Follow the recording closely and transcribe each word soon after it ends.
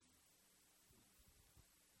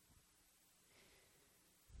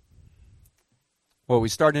Well, we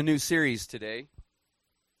start a new series today.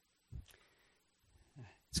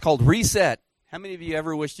 It's called Reset. How many of you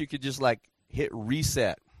ever wished you could just hit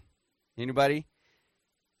reset? Anybody?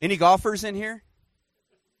 Any golfers in here?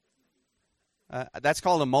 That's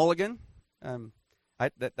called a mulligan.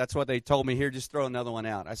 That's what they told me here. Just throw another one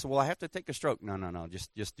out. I said, well, I have to take a stroke. No.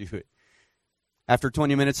 Just do it. After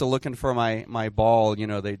 20 minutes of looking for my ball,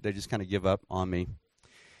 they just kind of give up on me.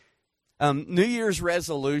 New Year's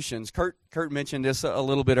resolutions. Kurt mentioned this a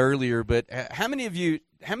little bit earlier, but how many of you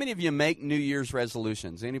make New Year's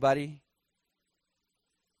resolutions? Anybody?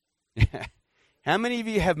 How many of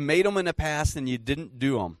you have made them in the past and you didn't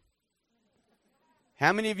do them?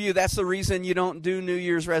 How many of you, that's the reason you don't do New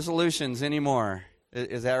Year's resolutions anymore?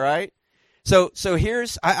 Is that right? So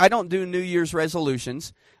here's, I don't do New Year's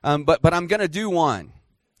resolutions, but I'm going to do one,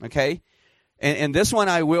 okay? And this one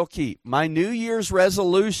I will keep. My New Year's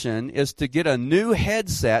resolution is to get a new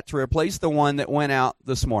headset to replace the one that went out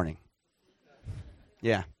this morning.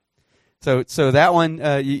 Yeah. So that one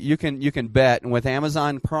you can bet, and with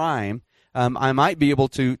Amazon Prime, I might be able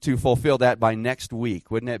to fulfill that by next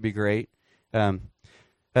week. Wouldn't that be great?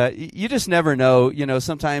 You just never know.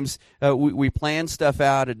 Sometimes we plan stuff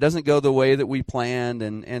out. It doesn't go the way that we planned,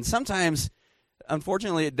 and sometimes,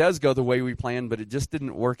 unfortunately, it does go the way we planned, but it just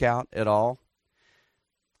didn't work out at all.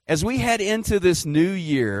 As we head into this new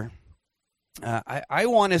year, I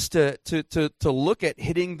want us to look at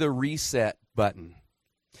hitting the reset button.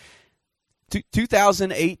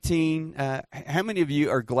 2018, how many of you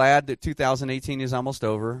are glad that 2018 is almost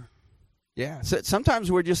over? Yeah, so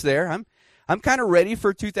sometimes we're just there. I'm kind of ready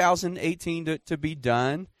for 2018 to be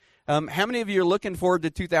done. How many of you are looking forward to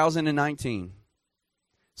 2019?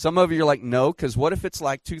 Some of you are like, no, because what if it's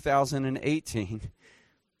like 2018?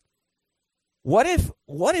 What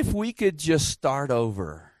if we could just start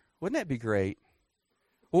over? Wouldn't that be great?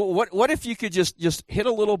 What if you could just hit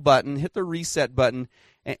a little button, hit the reset button,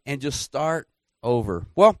 and just start over?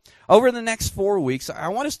 Well, over the next 4 weeks, I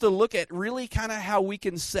want us to look at really kind of how we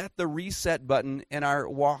can set the reset button in our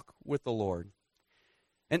walk with the Lord.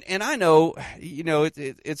 And I know,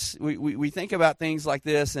 it's we think about things like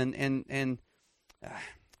this, and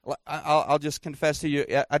I'll just confess to you,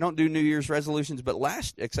 I don't do New Year's resolutions, but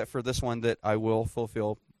except for this one that I will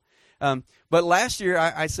fulfill. But last year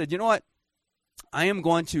I said, you know what? I am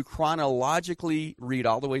going to chronologically read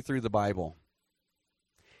all the way through the Bible.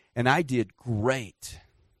 And I did great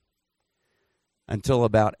until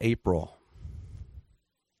about April.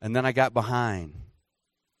 And then I got behind.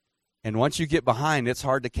 And once you get behind, it's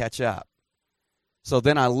hard to catch up. So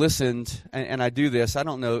then I listened, and I do this. I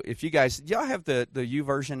don't know if you guys, do y'all have the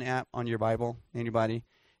YouVersion app on your Bible? Anybody?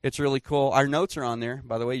 It's really cool. Our notes are on there,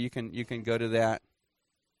 by the way. You can go to that,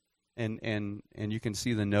 and you can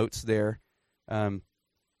see the notes there.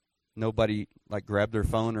 Nobody grabbed their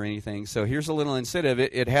phone or anything. So here's a little incentive.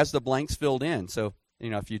 It has the blanks filled in. So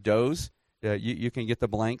if you doze, you can get the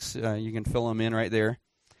blanks. You can fill them in right there.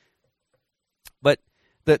 But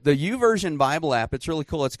the YouVersion Bible app, it's really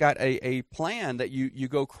cool. It's got a plan that you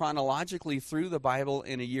go chronologically through the Bible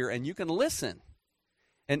in a year, and you can listen.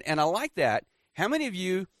 And I like that. How many of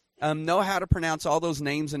you know how to pronounce all those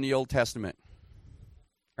names in the Old Testament?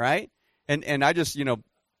 Right? And I just,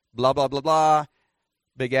 blah, blah, blah, blah,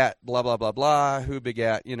 begat, blah, blah, blah, blah, who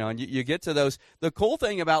begat, and you get to those. The cool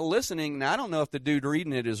thing about listening, now I don't know if the dude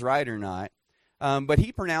reading it is right or not, but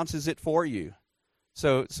he pronounces it for you.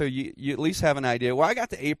 So you at least have an idea. Well, I got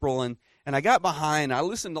to April, and I got behind. I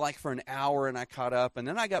listened for an hour, and I caught up, and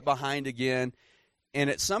then I got behind again. And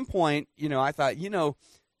at some point, I thought,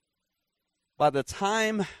 by the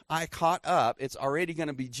time I caught up, it's already going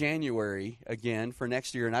to be January again for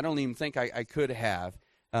next year, and I don't even think I could have.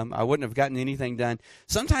 I wouldn't have gotten anything done.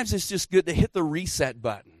 Sometimes it's just good to hit the reset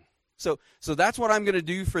button. So that's what I'm going to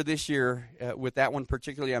do for this year with that one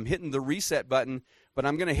particularly. I'm hitting the reset button, but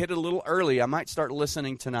I'm going to hit it a little early. I might start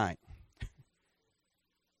listening tonight.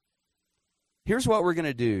 Here's what we're going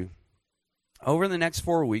to do. Over the next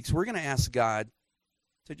 4 weeks, we're going to ask God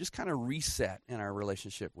to just kind of reset in our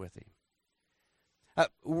relationship with Him.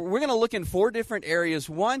 We're going to look in 4 different areas.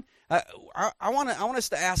 One, I want us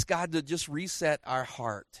to ask God to just reset our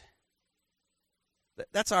heart.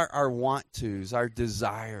 That's our want-tos, our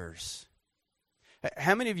desires.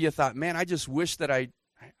 How many of you thought, man, I just wish that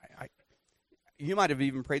you might have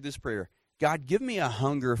even prayed this prayer. God, give me a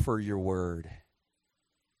hunger for your word.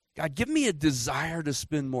 God, give me a desire to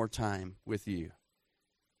spend more time with you.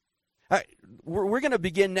 We're going to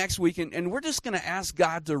begin next week, and we're just going to ask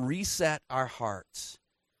God to reset our hearts,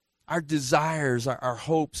 our desires, our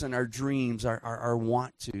hopes, and our dreams, our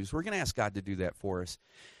want-tos. We're going to ask God to do that for us.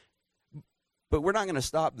 But we're not going to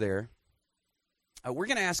stop there. we're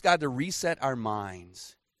going to ask God to reset our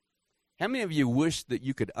minds. How many of you wish that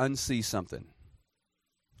you could unsee something?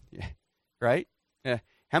 Yeah, right? Yeah.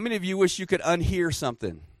 How many of you wish you could unhear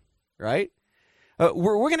something? Right?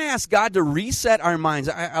 We're going to ask God to reset our minds.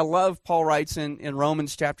 I love, Paul writes in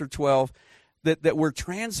Romans chapter 12, that we're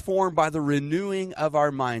transformed by the renewing of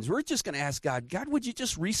our minds. We're just going to ask God, would you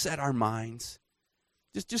just reset our minds?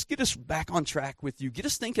 Just get us back on track with you. Get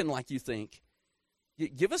us thinking like you think.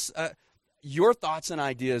 Give us your thoughts and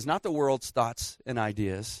ideas, not the world's thoughts and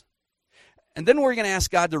ideas. And then we're going to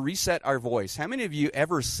ask God to reset our voice. How many of you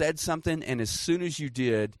ever said something and as soon as you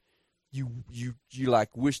did, you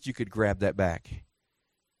like wished you could grab that back?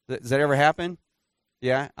 Does that ever happen?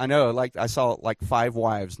 Yeah, I know. Like I saw like 5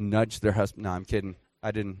 wives nudge their husband. No, I'm kidding.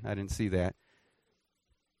 I didn't see that.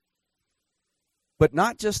 But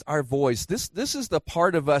not just our voice. This is the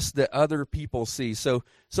part of us that other people see. So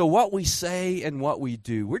what we say and what we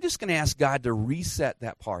do, we're just going to ask God to reset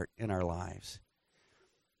that part in our lives.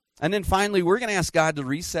 And then finally, we're going to ask God to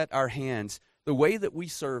reset our hands, the way that we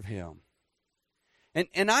serve Him.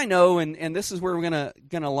 And I know, and this is where we're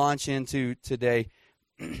going to launch into today.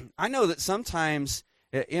 I know that sometimes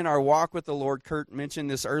in our walk with the Lord, Kurt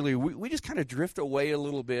mentioned this earlier, we just kind of drift away a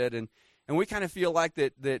little bit, and we kind of feel like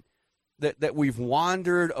that we've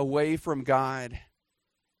wandered away from God,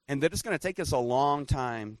 and that it's going to take us a long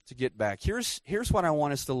time to get back. Here's what I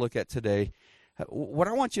want us to look at today. What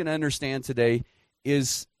I want you to understand today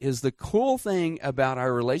is the cool thing about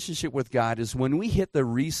our relationship with God is when we hit the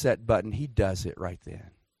reset button, He does it right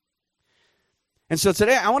then. And so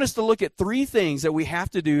today I want us to look at 3 things that we have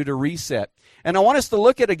to do to reset. And I want us to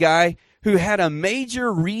look at a guy who had a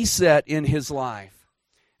major reset in his life.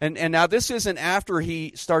 And now this isn't after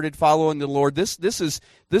he started following the Lord. This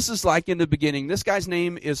is like in the beginning. This guy's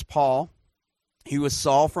name is Paul. He was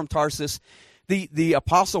Saul from Tarsus. The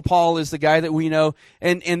Apostle Paul is the guy that we know.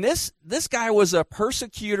 And this guy was a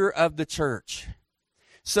persecutor of the church.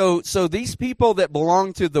 So these people that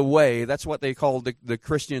belong to the way, that's what they called the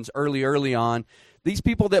Christians early on. These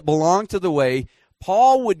people that belong to the way,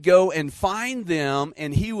 Paul would go and find them,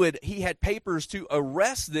 and he had papers to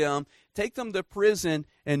arrest them, take them to prison,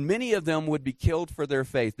 and many of them would be killed for their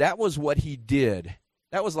faith. That was what he did.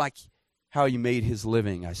 That was like how he made his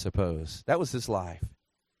living, I suppose. That was his life.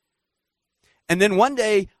 And then one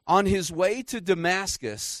day, on his way to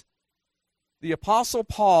Damascus, the Apostle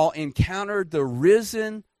Paul encountered the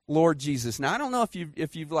risen Lord Jesus. Now, I don't know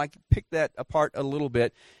if you've like picked that apart a little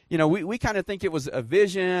bit. You know, we kind of think it was a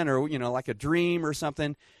vision or, you know, like a dream or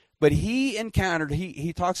something. But he encountered,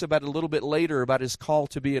 he talks about it a little bit later about his call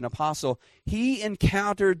to be an apostle. He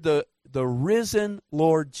encountered the risen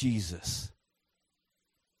Lord Jesus.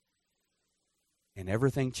 And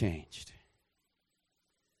everything changed.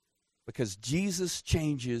 Because Jesus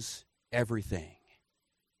changes everything.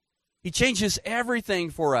 He changes everything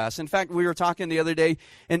for us. In fact, we were talking the other day,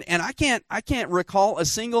 and I can't recall a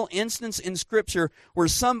single instance in Scripture where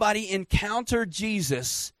somebody encountered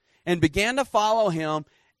Jesus and began to follow Him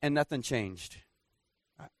and nothing changed.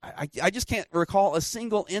 I just can't recall a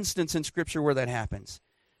single instance in Scripture where that happens.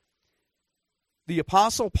 The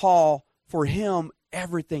Apostle Paul, for him,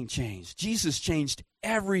 everything changed. Jesus changed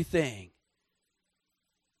everything.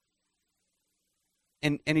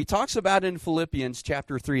 And he talks about in Philippians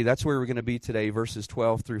chapter 3, that's where we're going to be today, verses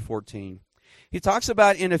 12 through 14. He talks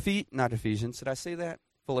about in not Ephesians, did I say that?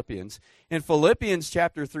 Philippians. In Philippians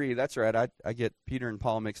chapter 3, that's right, I get Peter and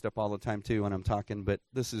Paul mixed up all the time too when I'm talking, but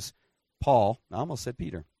this is Paul. I almost said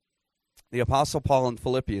Peter. The Apostle Paul in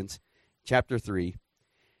Philippians chapter 3.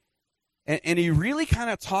 And he really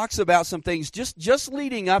kind of talks about some things just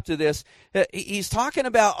leading up to this. He's talking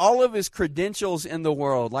about all of his credentials in the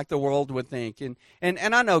world, like the world would think. And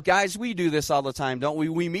I know, guys, we do this all the time, don't we?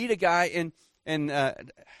 We meet a guy, and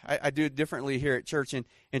I do it differently here at church. And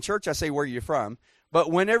in church, I say, where are you from?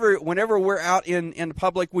 But whenever we're out in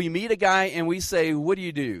public, we meet a guy, and we say, what do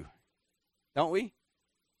you do? Don't we?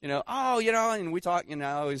 You know, and we talk,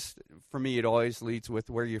 for me, it always leads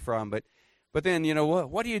with where you're from. But then,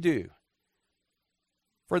 what do you do?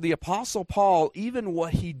 For the Apostle Paul, even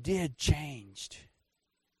what he did changed.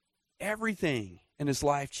 Everything in his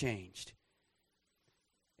life changed.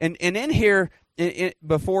 And in here,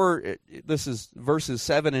 before, this is verses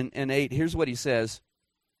 7 and 8, here's what he says.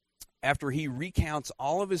 After he recounts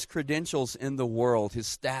all of his credentials in the world, his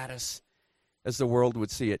status as the world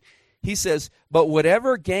would see it. He says, but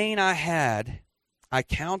whatever gain I had, I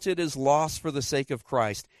counted as loss for the sake of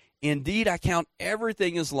Christ. Indeed, I count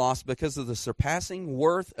everything as lost because of the surpassing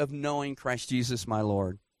worth of knowing Christ Jesus my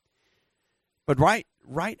Lord. But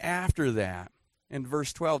right after that, in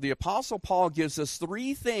verse 12, the Apostle Paul gives us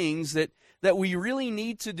three things that we really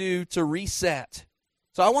need to do to reset.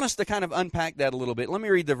 So I want us to kind of unpack that a little bit. Let me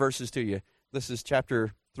read the verses to you. This is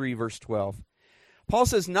chapter 3, verse 12. Paul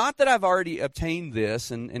says, not that I've already obtained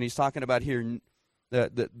this, and he's talking about here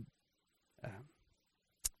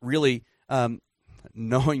really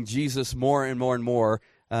knowing Jesus more and more and more,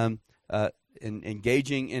 and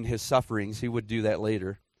engaging in his sufferings. He would do that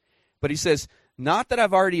later. But he says, not that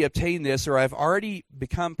I've already obtained this or I've already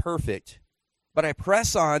become perfect, but I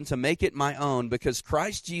press on to make it my own because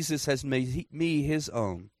Christ Jesus has made me his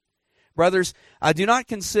own. Brothers, I do not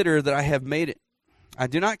consider that I have made it.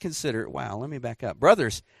 Let me back up.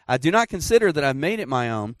 Brothers, I do not consider that I've made it my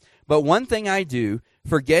own, but one thing I do,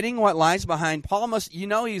 forgetting what lies behind. Paul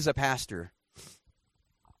he's a pastor.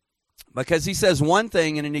 Because he says one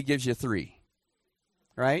thing and then he gives you three.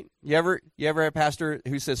 Right? You ever have a pastor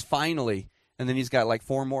who says finally, and then he's got like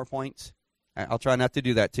 4 more points? I'll try not to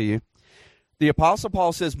do that to you. The Apostle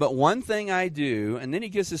Paul says, but one thing I do, and then he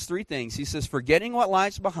gives us 3 things. He says, forgetting what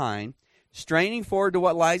lies behind, straining forward to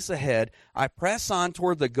what lies ahead, I press on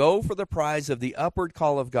toward the goal for the prize of the upward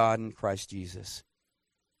call of God in Christ Jesus.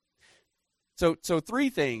 So 3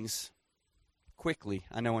 things quickly.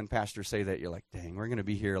 I know when pastors say that, you're like, dang, we're going to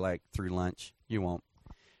be here like through lunch. You won't.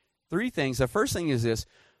 3 things. The first thing is this.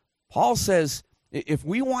 Paul says, if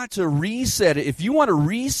we want to reset it, if you want to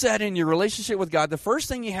reset in your relationship with God, the first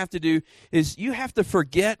thing you have to do is you have to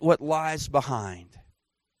forget what lies behind.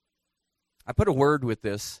 I put a word with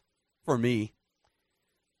this for me,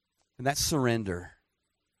 and that's surrender.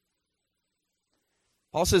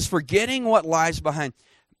 Paul says, forgetting what lies behind.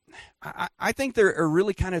 I think there are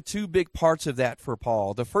really kind of 2 big parts of that for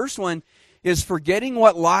Paul. The first one is forgetting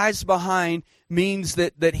what lies behind means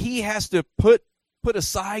that he has to put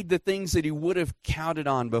aside the things that he would have counted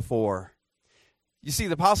on before. You see,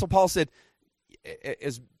 the Apostle Paul said,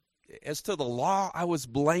 as to the law, I was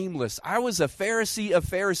blameless. I was a Pharisee of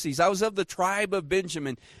Pharisees. I was of the tribe of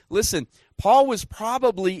Benjamin. Listen, Paul was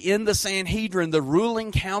probably in the Sanhedrin, the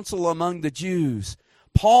ruling council among the Jews.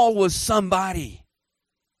 Paul was somebody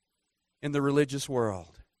in the religious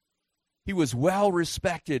world. He was well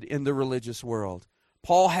respected in the religious world.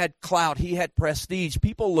 Paul had clout. He had prestige.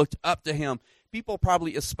 People looked up to him. People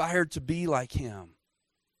probably aspired to be like him.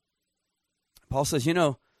 Paul says,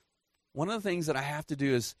 one of the things that I have to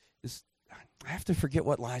do is I have to forget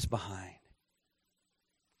what lies behind.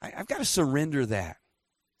 I've got to surrender that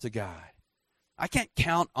to God. I can't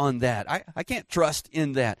count on that. I can't trust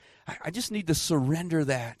in that. I just need to surrender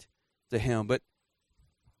that to him. But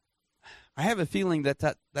I have a feeling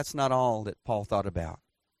that's not all that Paul thought about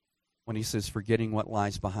when he says forgetting what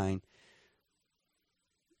lies behind.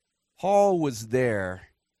 Paul was there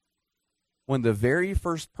when the very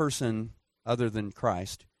first person other than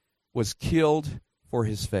Christ was killed for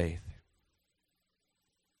his faith.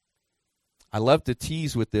 I love to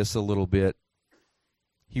tease with this a little bit.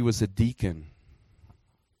 He was a deacon.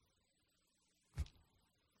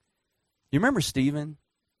 You remember Stephen?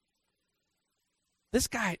 This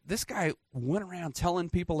guy went around telling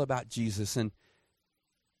people about Jesus, and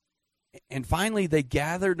finally they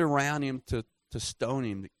gathered around him to stone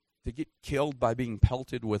him, to get killed by being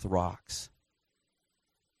pelted with rocks.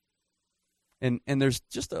 And there's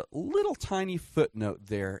just a little tiny footnote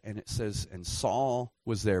there, and it says, and Saul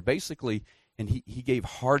was there. Basically, and he gave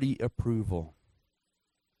hearty approval.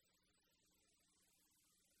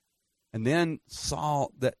 And then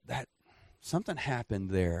Saul, that something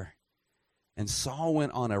happened there, and Saul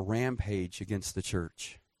went on a rampage against the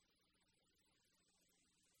church.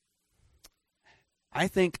 I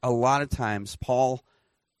think a lot of times Paul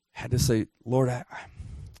had to say, Lord,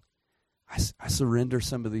 I surrender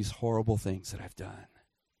some of these horrible things that I've done.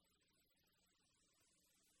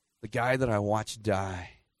 The guy that I watched die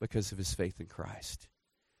because of his faith in Christ.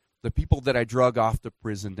 The people that I drug off to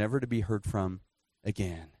prison, never to be heard from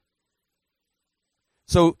again.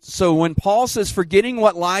 So when Paul says forgetting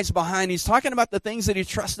what lies behind, he's talking about the things that he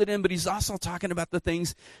trusted in, but he's also talking about the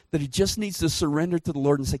things that he just needs to surrender to the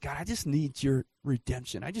Lord and say, God, I just need your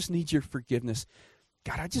redemption. I just need your forgiveness.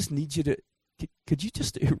 God, I just need you to, could you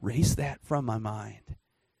just erase that from my mind?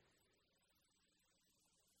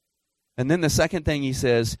 And then the second thing he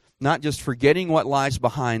says, not just forgetting what lies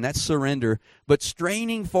behind, that's surrender, but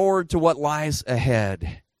straining forward to what lies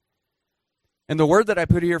ahead. And the word that I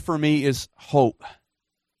put here for me is hope.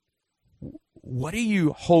 What are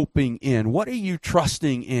you hoping in? What are you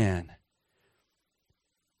trusting in?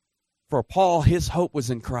 For Paul, his hope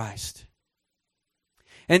was in Christ.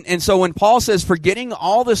 And so when Paul says, forgetting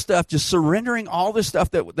all this stuff, just surrendering all this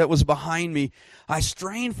stuff that was behind me, I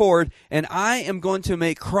strain forward, and I am going to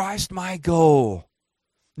make Christ my goal.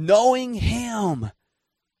 Knowing Him.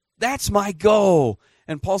 That's my goal.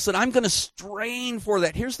 And Paul said, I'm going to strain for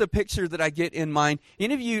that. Here's the picture that I get in mind.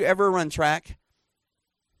 Any of you ever run track?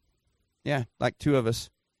 Yeah, like two of us.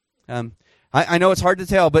 I know it's hard to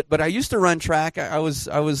tell, but I used to run track. I was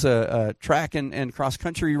a track and cross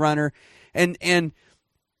country runner, and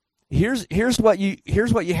here's what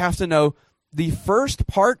you have to know. The first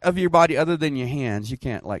part of your body, other than your hands, you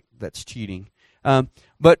can't, like, that's cheating.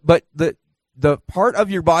 But the part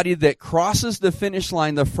of your body that crosses the finish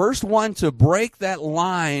line, the first one to break that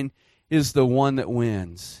line is the one that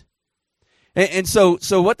wins. And so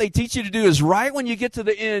what they teach you to do is right when you get to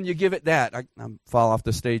the end, you give it that. I fall off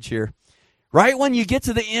the stage here. Right when you get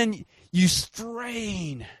to the end, you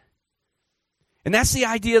strain. And that's the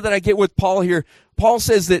idea that I get with Paul here. Paul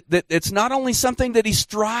says that it's not only something that he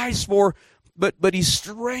strives for, but he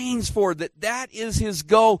strains for, that is his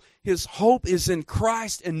goal. His hope is in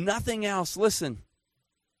Christ and nothing else. Listen,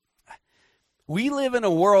 we live in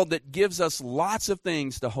a world that gives us lots of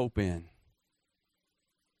things to hope in.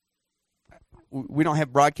 We don't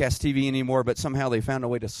have broadcast TV anymore, but somehow they found a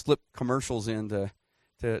way to slip commercials into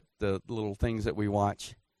the little things that we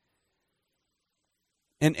watch.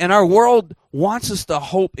 And our world wants us to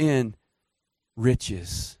hope in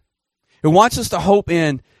riches. It wants us to hope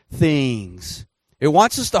in things. It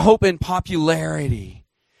wants us to hope in popularity.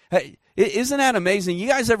 Hey, isn't that amazing? You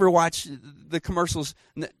guys ever watch the commercials?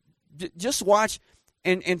 Just watch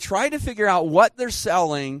and try to figure out what they're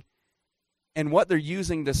selling and what they're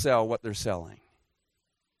using to sell what they're selling.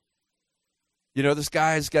 You know, this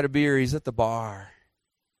guy's got a beer, he's at the bar,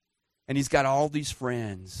 and he's got all these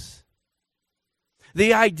friends.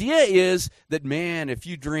 The idea is that, man, if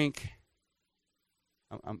you drink,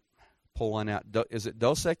 I'm pull one out, is it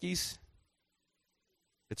Dos Equis?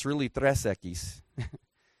 It's really Tres Equis.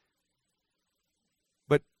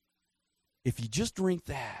 But if you just drink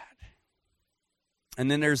that, and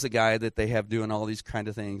then there's the guy that they have doing all these kind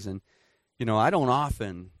of things, and, you know, I don't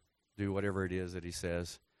often do whatever it is that he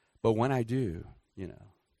says, but when I do, you know.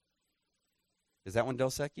 Is that one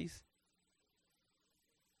Dos Equis?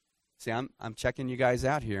 See, I'm checking you guys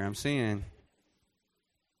out here. I'm seeing.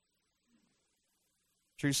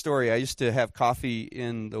 True story. I used to have coffee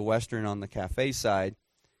in the Western on the cafe side,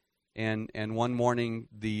 and one morning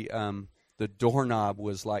the doorknob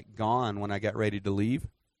was like gone when I got ready to leave.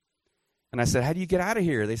 And I said, "How do you get out of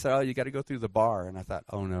here?" They said, "Oh, you got to go through the bar." And I thought,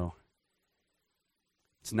 "Oh no."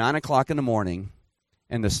 It's 9:00 in the morning,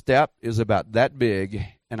 and the step is about that big,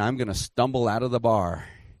 and I'm going to stumble out of the bar.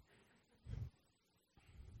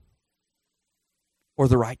 Or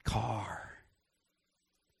the right car.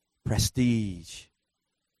 Prestige.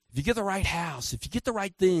 If you get the right house, if you get the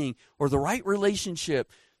right thing, or the right relationship,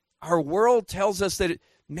 our world tells us that,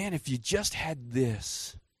 man, if you just had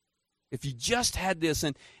this, if you just had this,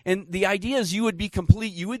 and the idea is you would be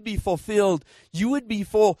complete, you would be fulfilled, you would be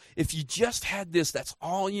full. If you just had this, that's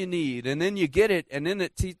all you need. And then you get it, and then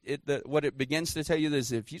what it begins to tell you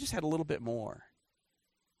is, if you just had a little bit more.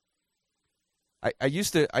 I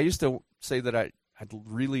used to say that I'd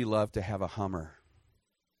really love to have a Hummer.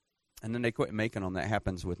 And then they quit making them. That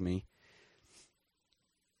happens with me.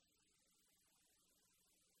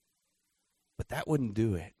 But that wouldn't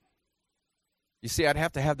do it. You see, I'd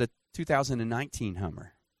have to have the 2019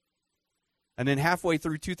 Hummer. And then halfway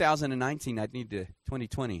through 2019, I'd need the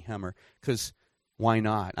 2020 Hummer. Because why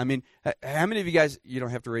not? I mean, how many of you guys, you don't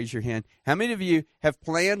have to raise your hand, how many of you have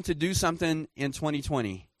planned to do something in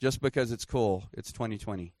 2020 just because it's cool? It's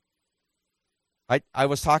 2020. I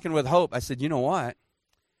was talking with Hope. I said, you know what?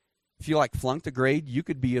 If you flunked a grade, you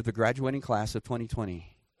could be of the graduating class of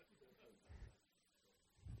 2020.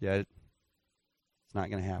 Yeah, it's not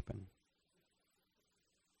going to happen.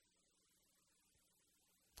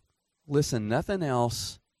 Listen, nothing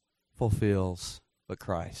else fulfills but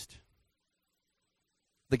Christ.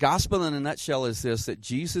 The gospel in a nutshell is this, that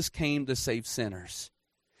Jesus came to save sinners.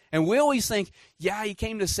 And we always think, yeah, he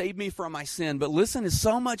came to save me from my sin. But listen, it's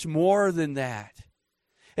so much more than that.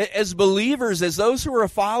 As believers, as those who are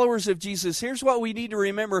followers of Jesus, here's what we need to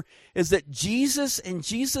remember, is that Jesus and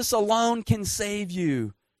Jesus alone can save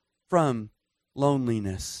you from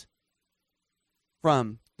loneliness,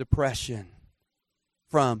 from depression,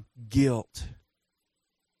 from guilt.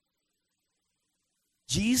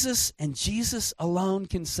 Jesus and Jesus alone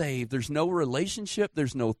can save. There's no relationship,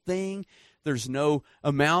 there's no thing, there's no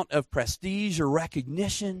amount of prestige or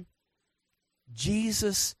recognition.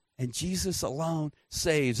 Jesus and Jesus alone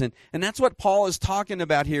saves. And that's what Paul is talking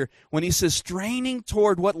about here when he says straining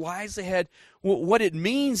toward what lies ahead. What it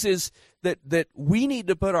means is that we need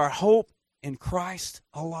to put our hope in Christ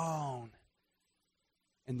alone.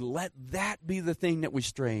 And let that be the thing that we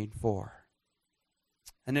strain for.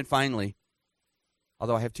 And then finally,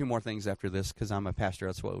 although I have two more things after this because I'm a pastor,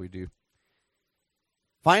 that's what we do.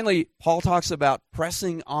 Finally, Paul talks about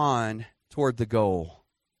pressing on toward the goal.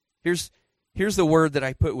 Here's the word that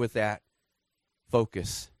I put with that: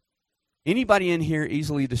 focus. Anybody in here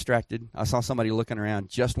easily distracted? I saw somebody looking around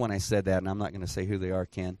just when I said that, and I'm not going to say who they are,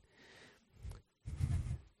 Ken.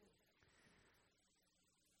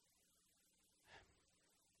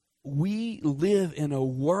 We live in a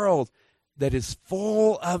world that is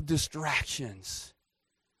full of distractions.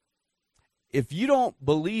 If you don't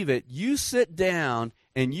believe it, you sit down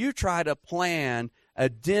and you try to plan a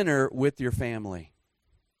dinner with your family.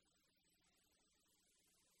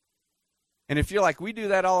 And if you're like, we do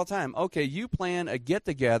that all the time, okay, you plan a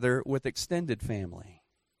get-together with extended family.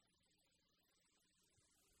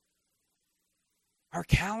 Our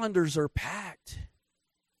calendars are packed.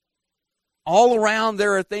 All around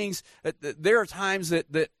there are things, there are times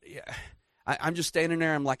that I'm just standing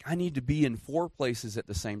there, I'm like, I need to be in 4 places at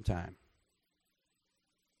the same time.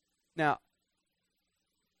 Now,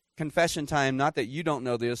 confession time, not that you don't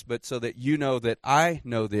know this, but so that you know that I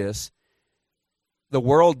know this. The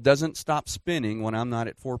world doesn't stop spinning when I'm not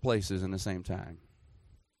at 4 places in the same time.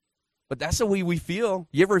 But that's the way we feel.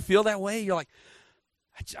 You ever feel that way? You're like,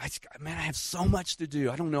 man, I have so much to do.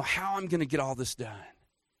 I don't know how I'm going to get all this done.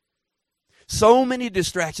 So many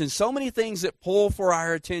distractions, so many things that pull for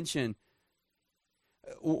our attention.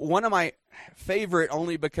 One of my favorite,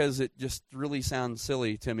 only because it just really sounds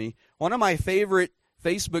silly to me, one of my favorite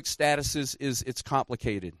Facebook statuses is "it's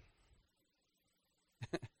complicated."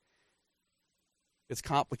 It's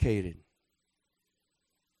complicated.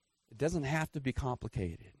 It doesn't have to be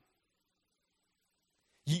complicated.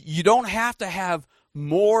 You don't have to have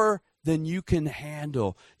more than you can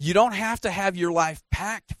handle. You don't have to have your life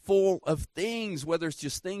packed full of things, whether it's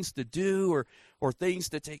just things to do or things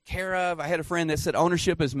to take care of. I had a friend that said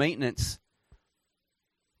ownership is maintenance.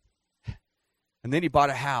 And then he bought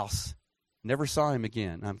a house. Never saw him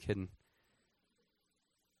again. I'm kidding.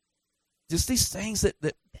 Just these things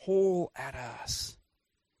that pull at us.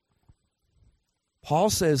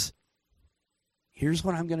 Paul says, here's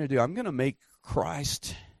what I'm going to do. I'm going to make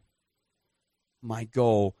Christ my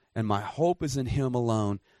goal, and my hope is in Him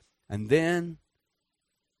alone. And then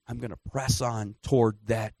I'm going to press on toward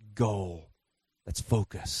that goal. That's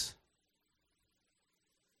focus.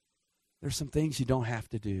 There's some things you don't have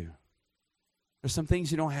to do. There's some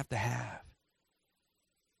things you don't have to have.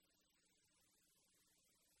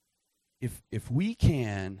 If we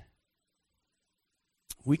can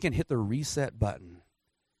hit the reset button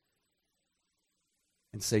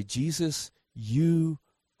and say, Jesus, you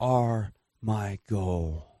are my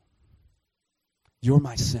goal. You're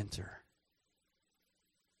my center.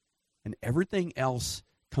 And everything else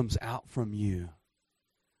comes out from you.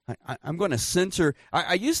 I'm going to center.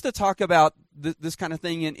 I used to talk about this kind of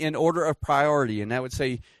thing in order of priority, and I would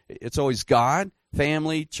say it's always God,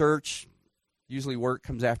 family, church. Usually work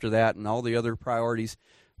comes after that and all the other priorities.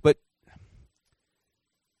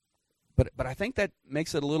 But I think that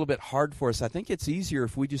makes it a little bit hard for us. I think it's easier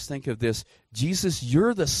if we just think of this: Jesus,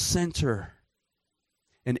 you're the center,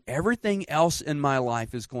 and everything else in my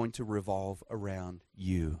life is going to revolve around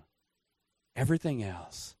you. Everything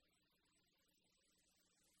else.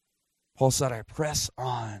 Paul said, I press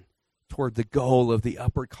on toward the goal of the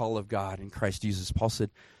upward call of God in Christ Jesus. Paul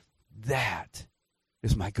said, that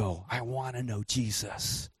is my goal. I want to know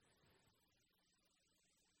Jesus.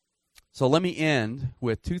 So let me end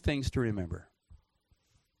with 2 things to remember.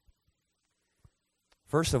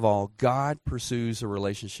 First of all, God pursues a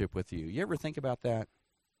relationship with you. You ever think about that?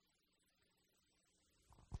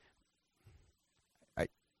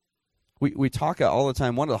 We talk all the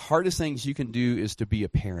time. One of the hardest things you can do is to be a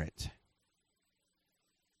parent.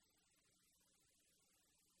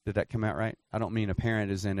 Did that come out right? I don't mean a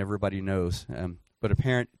parent as in everybody knows, but a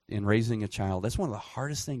parent in raising a child. That's one of the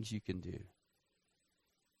hardest things you can do.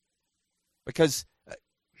 Because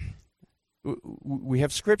we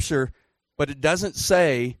have Scripture, but it doesn't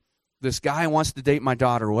say, this guy wants to date my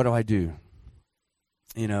daughter, what do I do?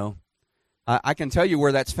 You know, I can tell you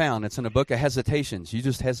where that's found. It's in a book of Hesitations. You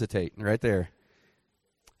just hesitate right there.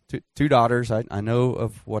 2 daughters, I know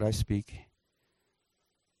of what I speak.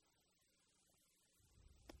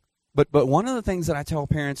 But one of the things that I tell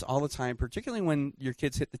parents all the time, particularly when your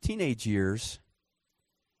kids hit the teenage years,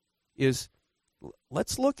 is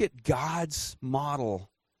let's look at God's model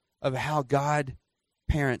of how God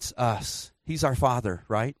parents us. He's our Father,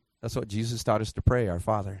 right? That's what Jesus taught us to pray, our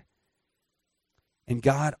Father. And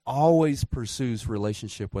God always pursues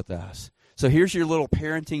relationship with us. So here's your little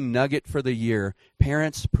parenting nugget for the year.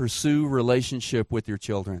 Parents, pursue relationship with your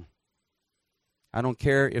children. I don't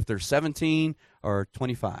care if they're 17 or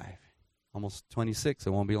 25. Almost 26, it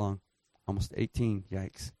won't be long. Almost 18,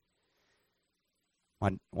 yikes.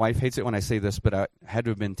 My wife hates it when I say this, but I had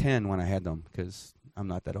to have been 10 when I had them because I'm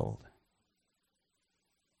not that old.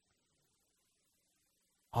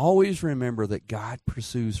 Always remember that God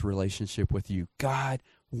pursues relationship with you. God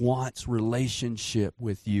wants relationship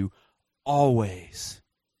with you always.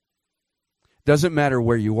 Doesn't matter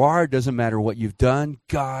where you are, doesn't matter what you've done,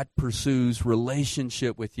 God pursues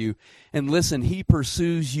relationship with you. And listen, He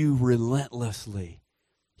pursues you relentlessly.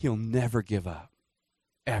 He'll never give up,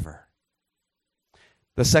 ever.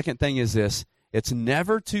 The second thing is this: it's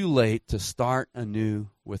never too late to start anew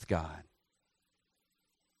with God.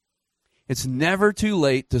 It's never too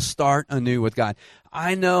late to start anew with God.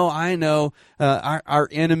 I know, our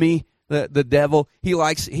enemy, the devil, he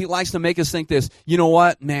likes to make us think this. You know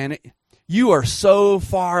what, man? You are so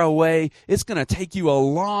far away. It's going to take you a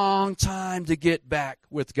long time to get back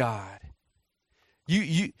with God.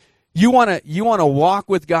 You want to walk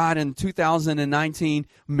with God in 2019,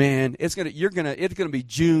 man? It's going to be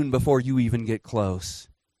June before you even get close.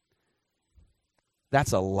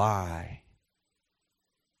 That's a lie.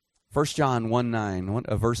 1 John 1:9,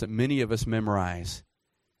 a verse that many of us memorize,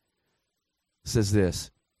 says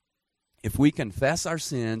this: if we confess our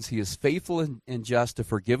sins, He is faithful and just to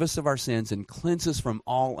forgive us of our sins and cleanse us from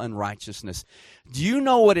all unrighteousness. Do you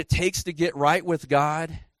know what it takes to get right with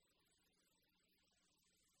God?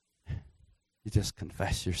 You just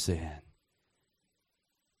confess your sin.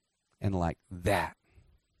 And like that,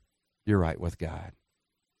 you're right with God.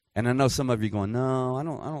 And I know some of you going, no, I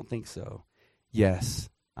don't think so. Yes,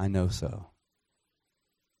 I know so.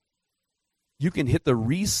 You can hit the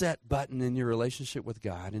reset button in your relationship with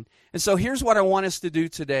God. And so here's what I want us to do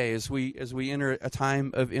today as we enter a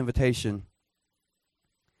time of invitation.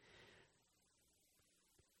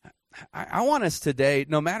 I want us today,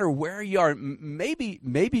 no matter where you are, maybe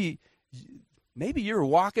you're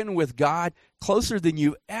walking with God closer than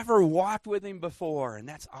you ever walked with Him before, and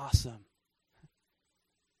that's awesome.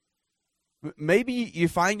 Maybe you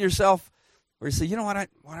find yourself where you say, you know what,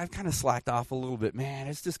 I've kind of slacked off a little bit. Man,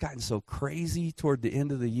 it's just gotten so crazy toward the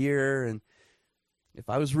end of the year. And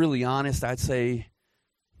if I was really honest, I'd say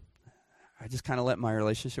I just kind of let my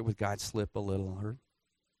relationship with God slip a little.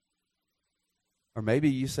 Or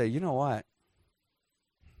maybe you say, you know what,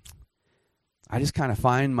 I just kind of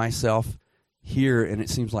find myself here and it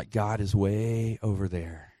seems like God is way over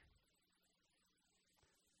there.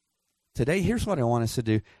 Today, here's what I want us to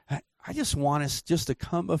do. I just want us just to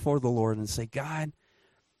come before the Lord and say, God,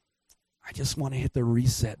 I just want to hit the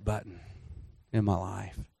reset button in my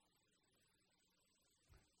life.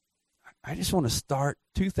 I just want to start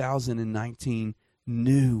 2019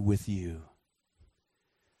 new with you.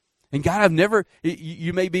 And God,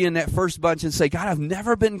 you may be in that first bunch and say, God, I've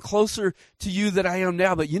never been closer to you than I am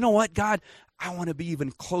now. But you know what, God? I want to be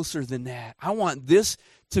even closer than that. I want this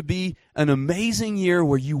to be an amazing year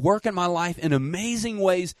where you work in my life in amazing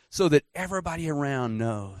ways so that everybody around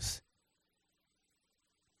knows.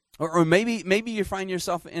 Or maybe you find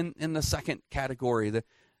yourself in the second category, the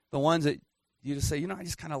ones that you just say, I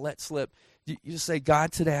just kind of let slip. You just say,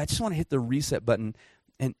 God, today I just want to hit the reset button.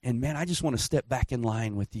 And man, I just want to step back in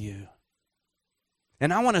line with you.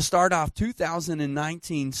 And I want to start off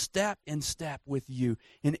 2019 step in step with you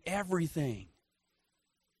in everything.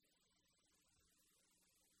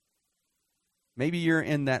 Maybe you're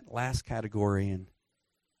in that last category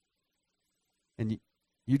and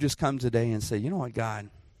you just come today and say, you know what, God,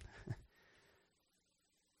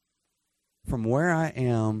 from where I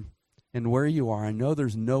am and where you are, I know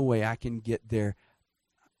there's no way I can get there.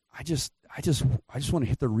 I just want to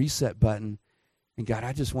hit the reset button, and God,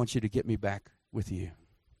 I just want you to get me back with you.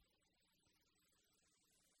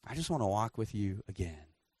 I just want to walk with you again.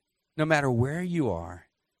 No matter where you are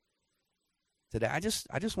today, I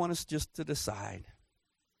just want us just to decide.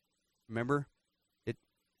 Remember, it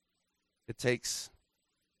takes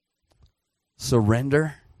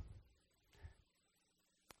surrender.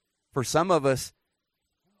 For some of us,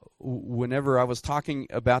 whenever I was talking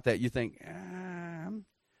about that, you think,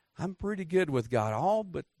 I'm pretty good with God, all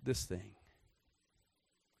but this thing.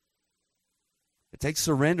 It takes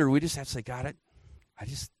surrender. We just have to say, God, I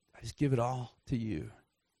just give it all to you.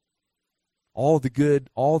 All the good,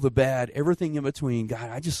 all the bad, everything in between. God,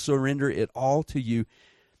 I just surrender it all to you.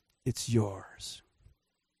 It's yours.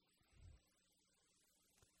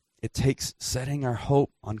 it takes setting our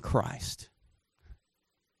hope on Christ.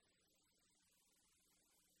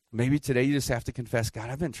 Maybe today you just have to confess, God,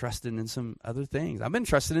 I've been trusting in some other things. I've been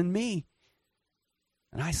trusting in me,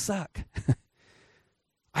 and I suck.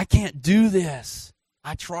 I can't do this.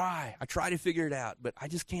 I try to figure it out, but I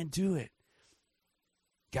just can't do it.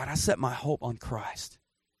 God, I set my hope on Christ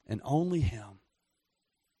and only Him.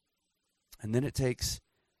 And then it takes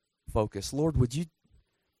focus. Lord, would you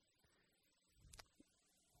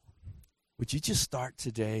just start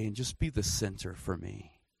today and just be the center for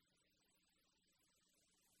me?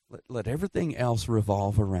 Let everything else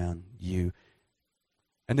revolve around you.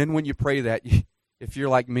 And then when you pray that, if you're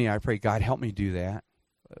like me, I pray, God, help me do that.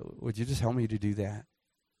 Would you just help me to do that?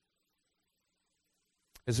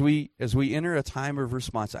 As we enter a time of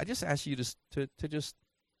response, I just ask you to just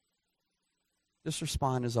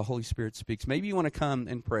respond as the Holy Spirit speaks. Maybe you want to come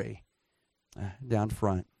and pray down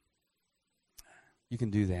front. You can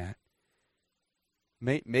do that.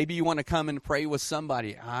 Maybe you want to come and pray with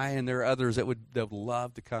somebody. And there are others that would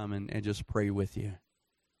love to come and just pray with you.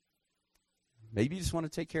 Maybe you just want to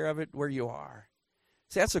take care of it where you are.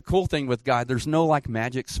 See, that's a cool thing with God. There's no like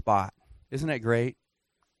magic spot. Isn't that great?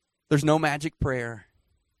 There's no magic prayer.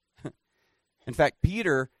 In fact,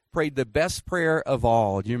 Peter prayed the best prayer of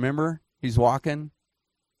all. Do you remember? He's walking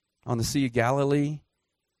on the Sea of Galilee.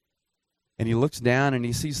 And he looks down and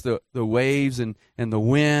he sees the waves and the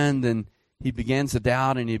wind, and he begins to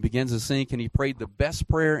doubt and he begins to sink, and he prayed the best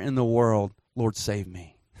prayer in the world, Lord, save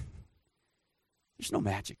me. There's no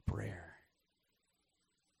magic prayer.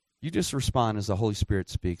 You just respond as the Holy Spirit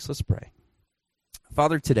speaks. Let's pray.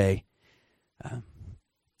 Father, today,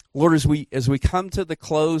 Lord, as we come to the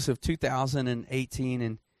close of 2018,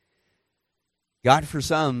 and God, for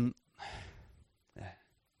some,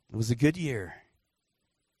 it was a good year.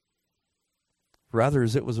 For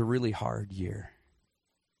others, it was a really hard year.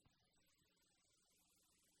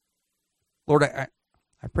 Lord, I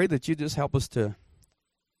pray that you just help us to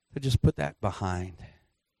just put that behind.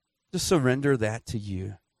 Just surrender that to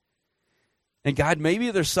you. And God,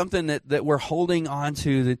 maybe there's something that we're holding on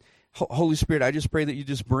to. That Holy Spirit, I just pray that you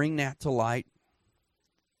just bring that to light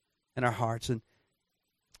in our hearts. And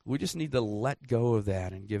we just need to let go of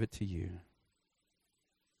that and give it to you.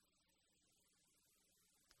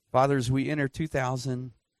 Father, as we enter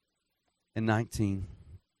 2019,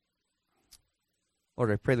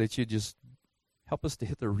 Lord, I pray that you just help us to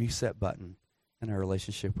hit the reset button in our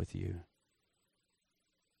relationship with you.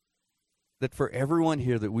 That for everyone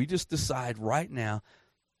here, that we just decide right now,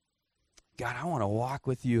 God, I want to walk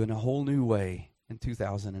with you in a whole new way in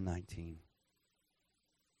 2019.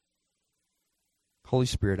 Holy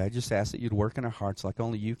Spirit, I just ask that you'd work in our hearts like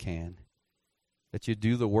only you can, that you'd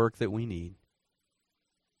do the work that we need.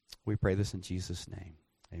 We pray this in Jesus' name.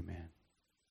 Amen.